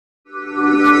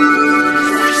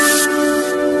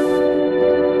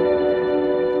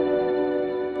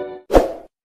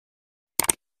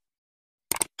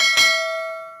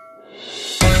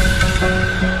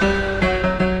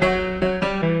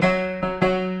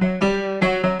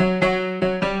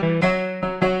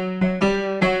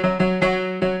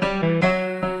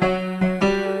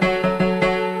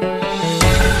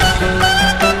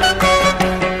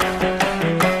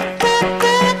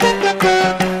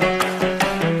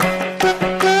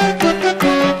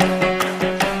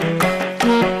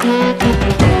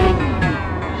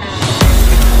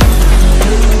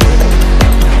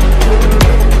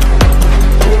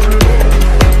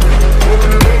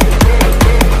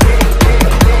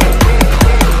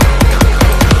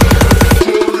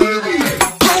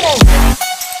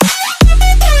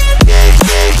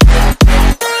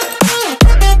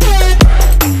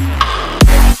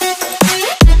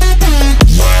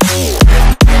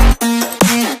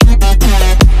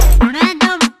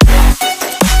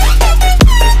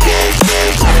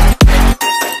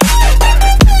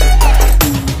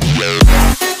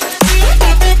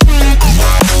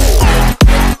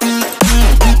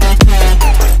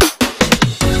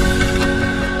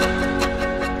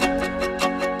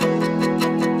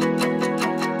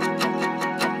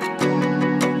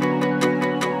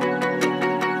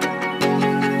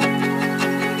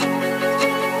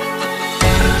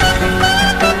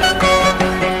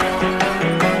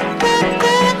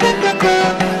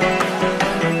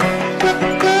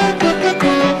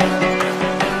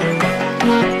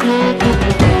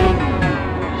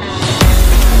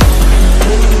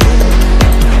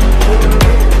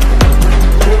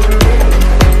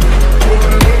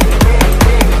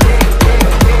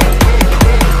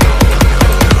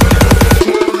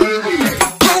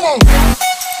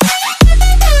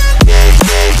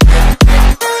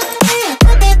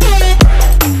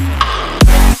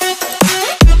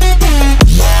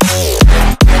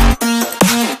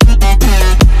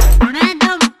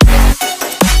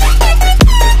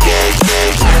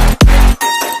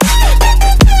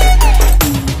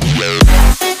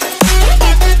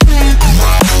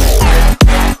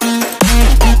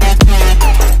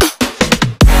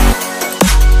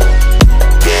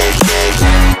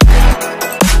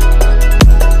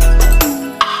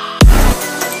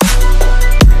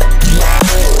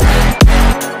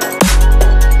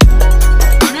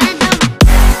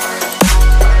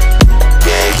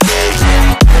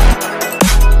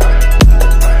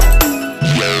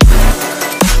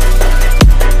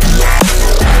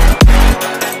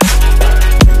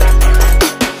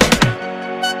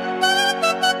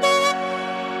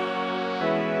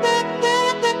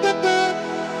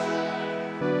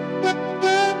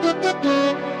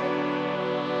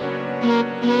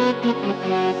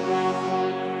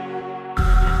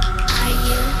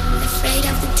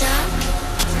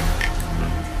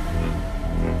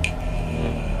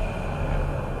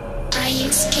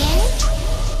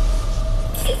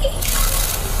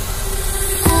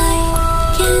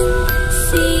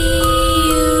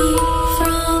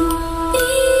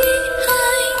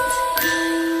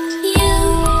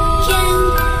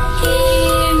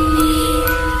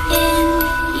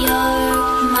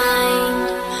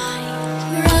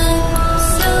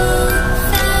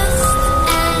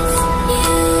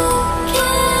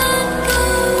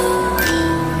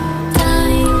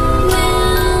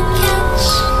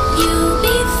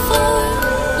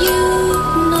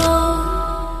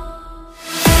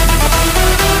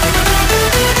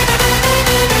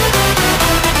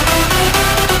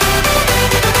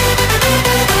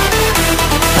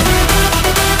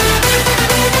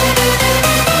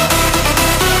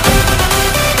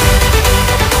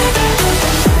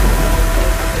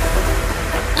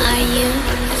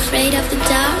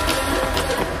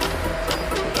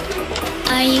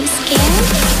Are you scared?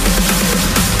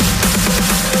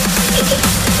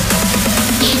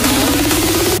 You know,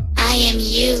 I am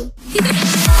you.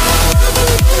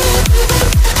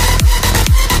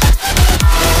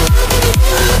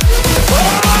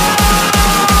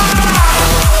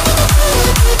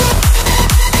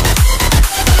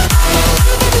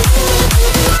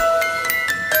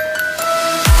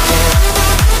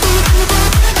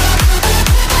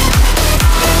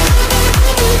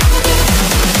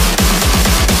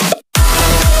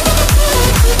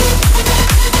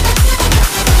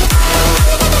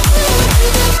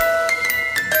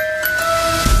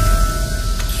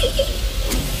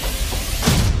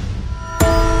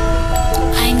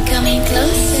 I'm coming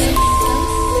closer.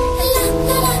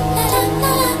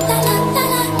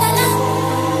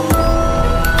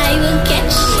 I will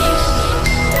catch you.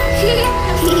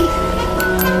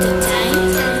 The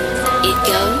time it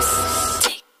goes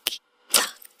tick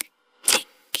tock, tick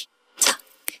tock,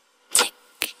 tick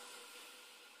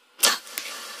tock.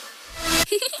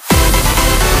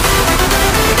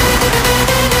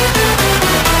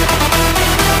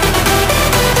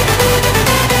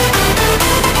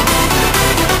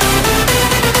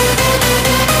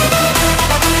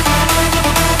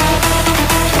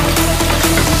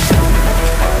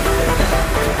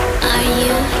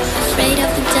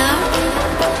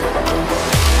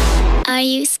 Are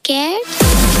you scared?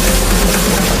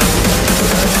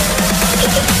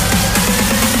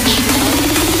 You know,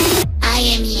 I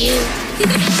am you.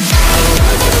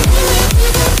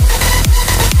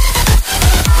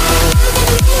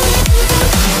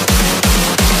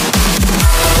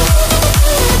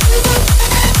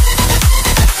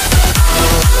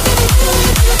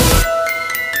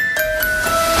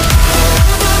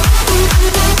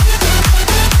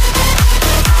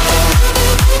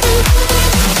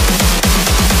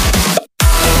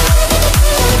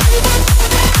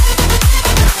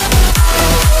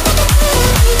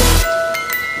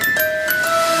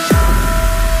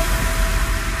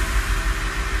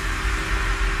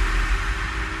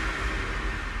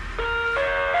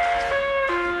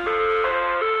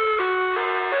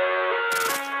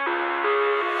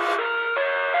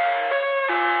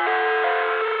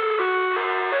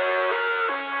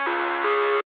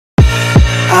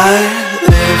 I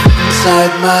live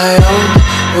inside my own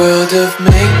world of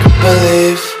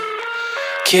make-believe.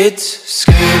 Kids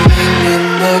screaming in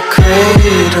the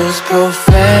cradles,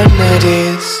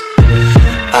 profanities.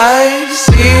 I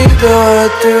see the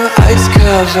world through ice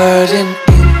covered in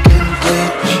ink and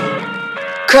bleach.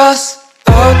 Cross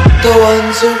out the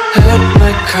ones who heard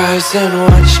my cries and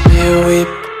watched me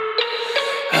weep.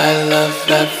 I love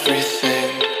everything.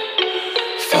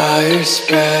 Fire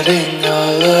spreading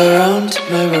all around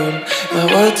my room. My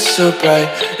world's so bright,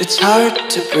 it's hard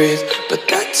to breathe, but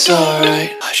that's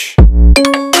alright. Hush.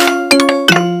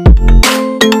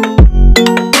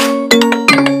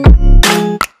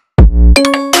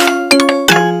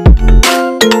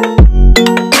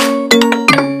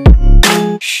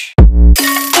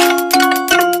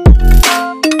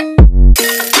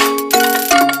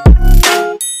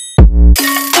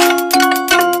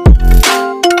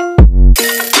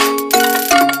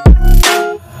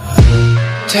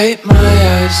 Take my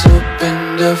eyes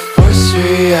open to force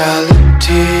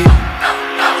reality.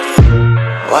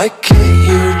 Why can't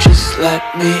you just let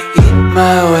me eat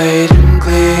my weight in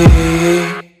glee?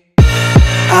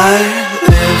 I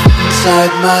live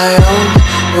inside my own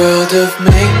world of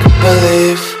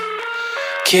make-believe.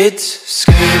 Kids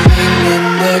screaming in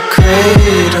their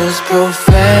cradles,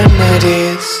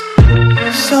 profanities.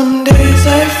 Some days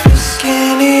I feel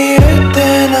skinnier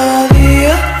than all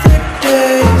the other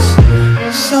days.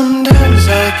 Sometimes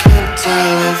I can't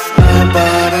tell if my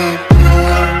body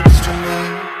belongs to me.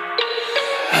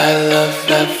 I love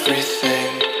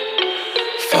everything.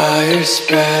 Fire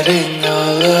spreading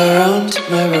all around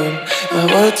my room. My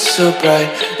world's so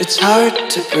bright, it's hard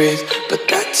to breathe, but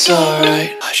that's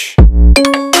alright. Hush.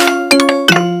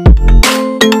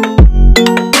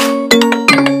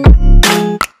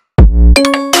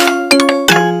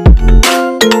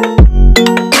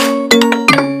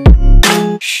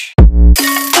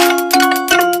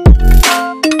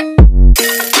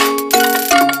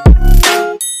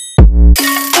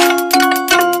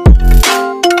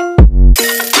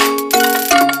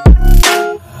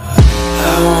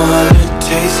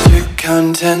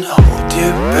 Content, hold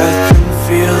your breath and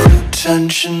feel the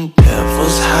tension.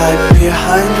 Devils hide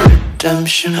behind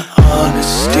redemption.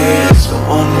 Honesty is the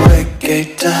one-way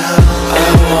gate to hell. I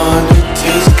wanna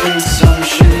taste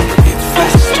consumption. Breathe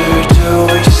faster to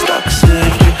waste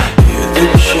oxygen. Hear the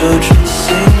children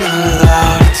sing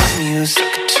aloud. It's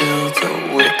music till the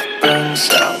wick burns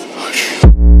out.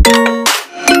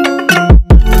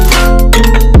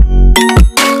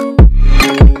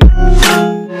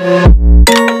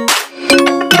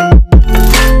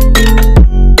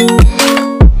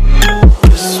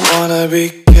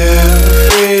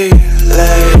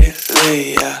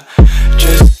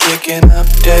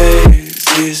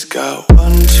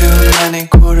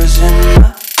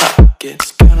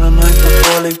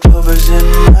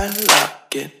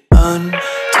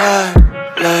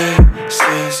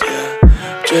 galaxies,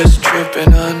 yeah. Just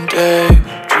tripping on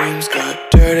daydreams.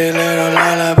 Got dirty little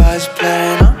lullabies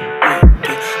playing on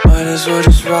repeat. Might as well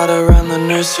just ride around the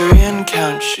nursery and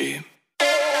count sheep.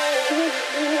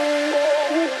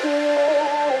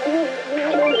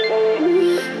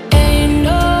 Ain't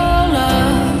no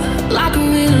love like a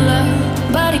real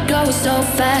love, but it goes so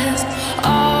fast.